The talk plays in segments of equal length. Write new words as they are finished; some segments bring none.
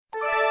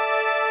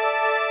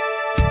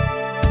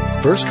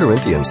1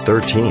 Corinthians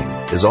 13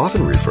 is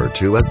often referred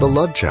to as the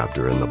love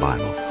chapter in the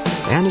Bible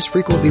and is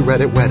frequently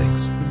read at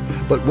weddings.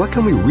 But what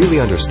can we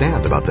really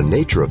understand about the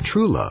nature of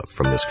true love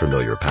from this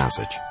familiar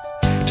passage?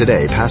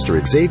 Today,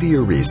 Pastor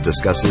Xavier Reese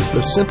discusses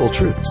the simple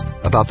truths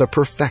about the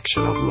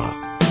perfection of love.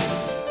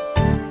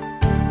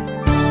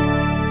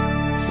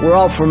 We're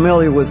all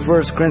familiar with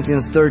 1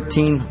 Corinthians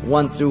 13,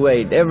 1 through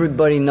 8.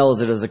 Everybody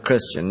knows it as a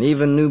Christian,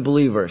 even new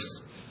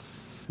believers.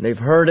 They've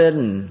heard it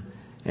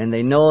and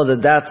they know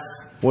that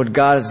that's what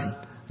God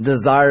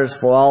desires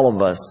for all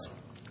of us.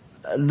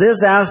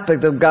 This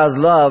aspect of God's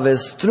love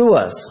is through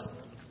us,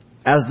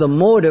 as the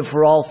motive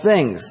for all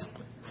things.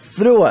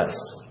 Through us.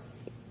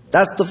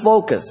 That's the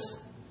focus.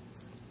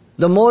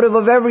 The motive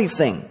of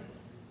everything.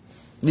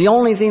 The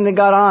only thing that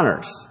God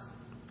honors.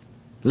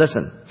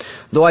 Listen.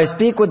 Though I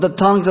speak with the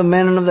tongues of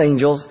men and of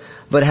angels,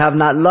 but have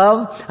not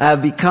love, I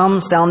have become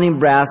sounding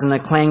brass and a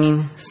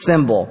clanging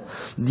cymbal.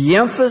 The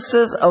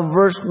emphasis of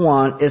verse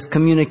 1 is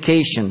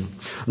communication.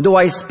 Though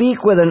I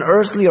speak with an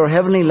earthly or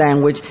heavenly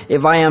language,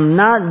 if I am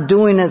not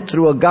doing it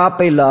through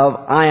agape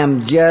love, I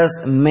am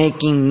just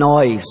making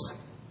noise.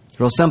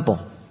 Real simple.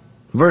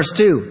 Verse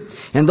 2.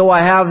 And though I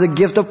have the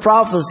gift of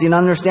prophecy and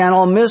understand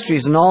all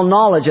mysteries and all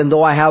knowledge, and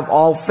though I have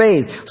all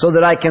faith, so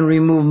that I can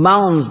remove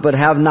mountains but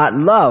have not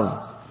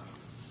love,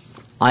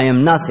 I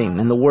am nothing.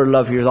 And the word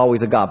love here is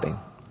always agape.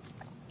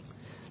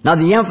 Now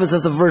the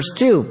emphasis of verse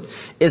 2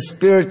 is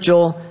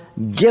spiritual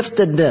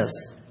giftedness.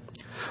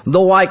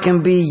 Though I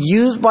can be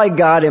used by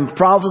God in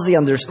prophecy,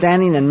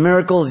 understanding, and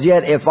miracles,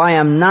 yet if I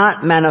am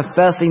not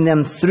manifesting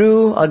them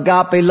through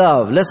agape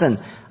love, listen,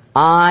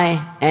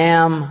 I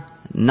am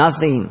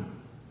nothing.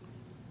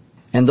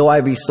 And though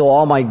I bestow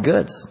all my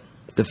goods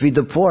to feed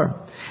the poor,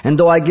 and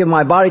though I give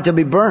my body to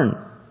be burned,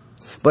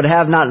 but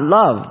have not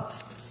love,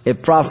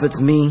 it profits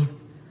me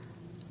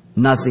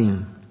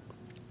nothing.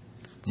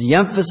 The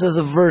emphasis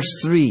of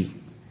verse 3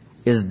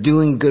 is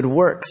doing good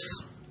works.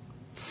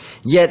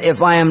 Yet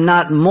if I am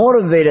not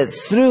motivated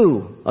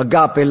through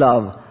agape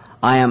love,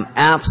 I am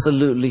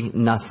absolutely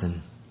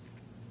nothing.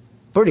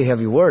 Pretty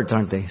heavy words,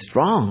 aren't they?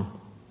 Strong.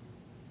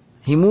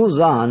 He moves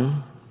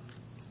on,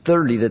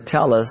 thirdly, to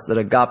tell us that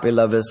agape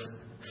love is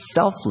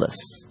selfless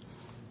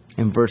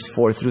in verse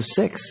 4 through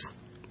 6.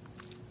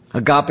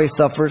 Agape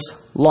suffers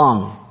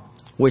long,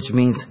 which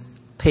means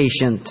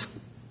patient.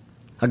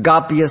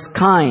 Agape is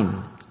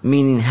kind,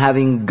 meaning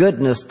having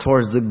goodness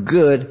towards the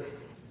good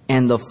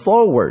and the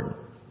forward.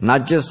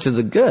 Not just to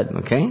the good,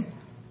 okay?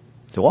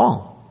 To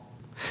all.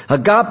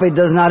 Agape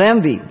does not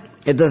envy.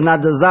 It does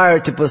not desire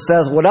to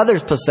possess what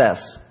others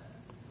possess.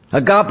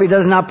 Agape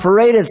does not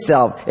parade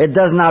itself. It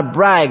does not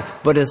brag,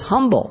 but is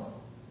humble.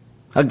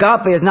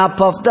 Agape is not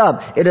puffed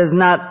up. It is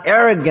not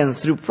arrogant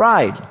through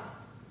pride.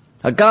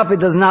 Agape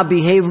does not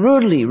behave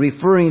rudely,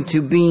 referring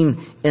to being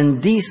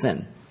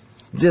indecent,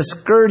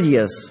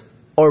 discourteous,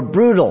 or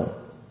brutal.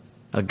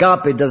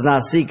 Agape does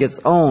not seek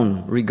its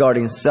own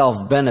regarding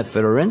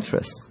self-benefit or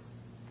interest.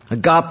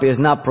 Agape is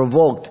not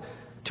provoked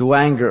to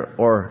anger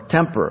or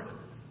temper.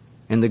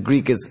 In the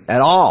Greek is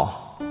at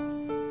all.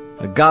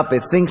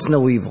 Agape thinks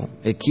no evil.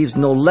 It keeps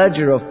no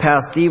ledger of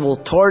past evil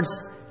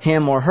towards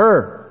him or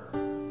her.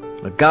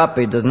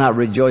 Agape does not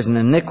rejoice in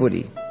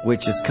iniquity,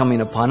 which is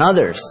coming upon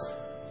others.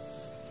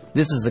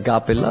 This is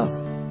agape love.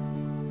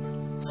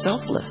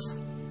 Selfless.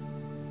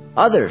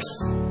 Others.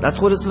 That's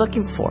what it's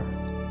looking for.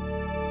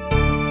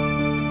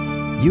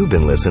 You've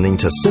been listening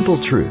to Simple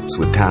Truths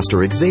with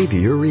Pastor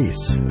Xavier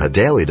Reese, a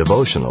daily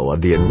devotional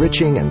of the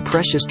enriching and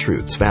precious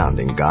truths found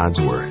in God's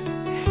Word.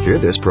 Hear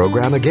this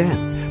program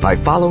again by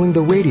following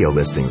the radio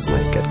listings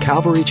link at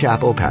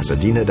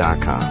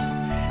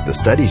CalvaryChapelPasadena.com. The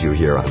studies you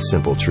hear on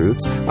Simple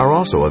Truths are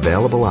also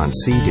available on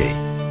CD.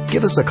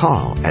 Give us a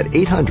call at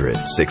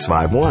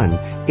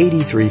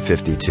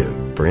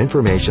 800-651-8352 for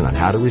information on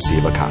how to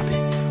receive a copy.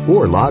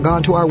 Or log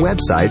on to our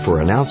website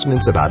for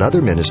announcements about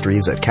other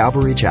ministries at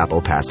Calvary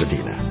Chapel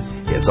Pasadena.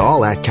 It's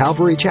all at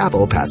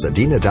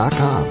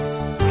CalvaryChapelPasadena.com.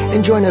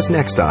 And join us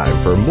next time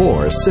for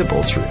more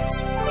Simple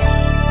Truths.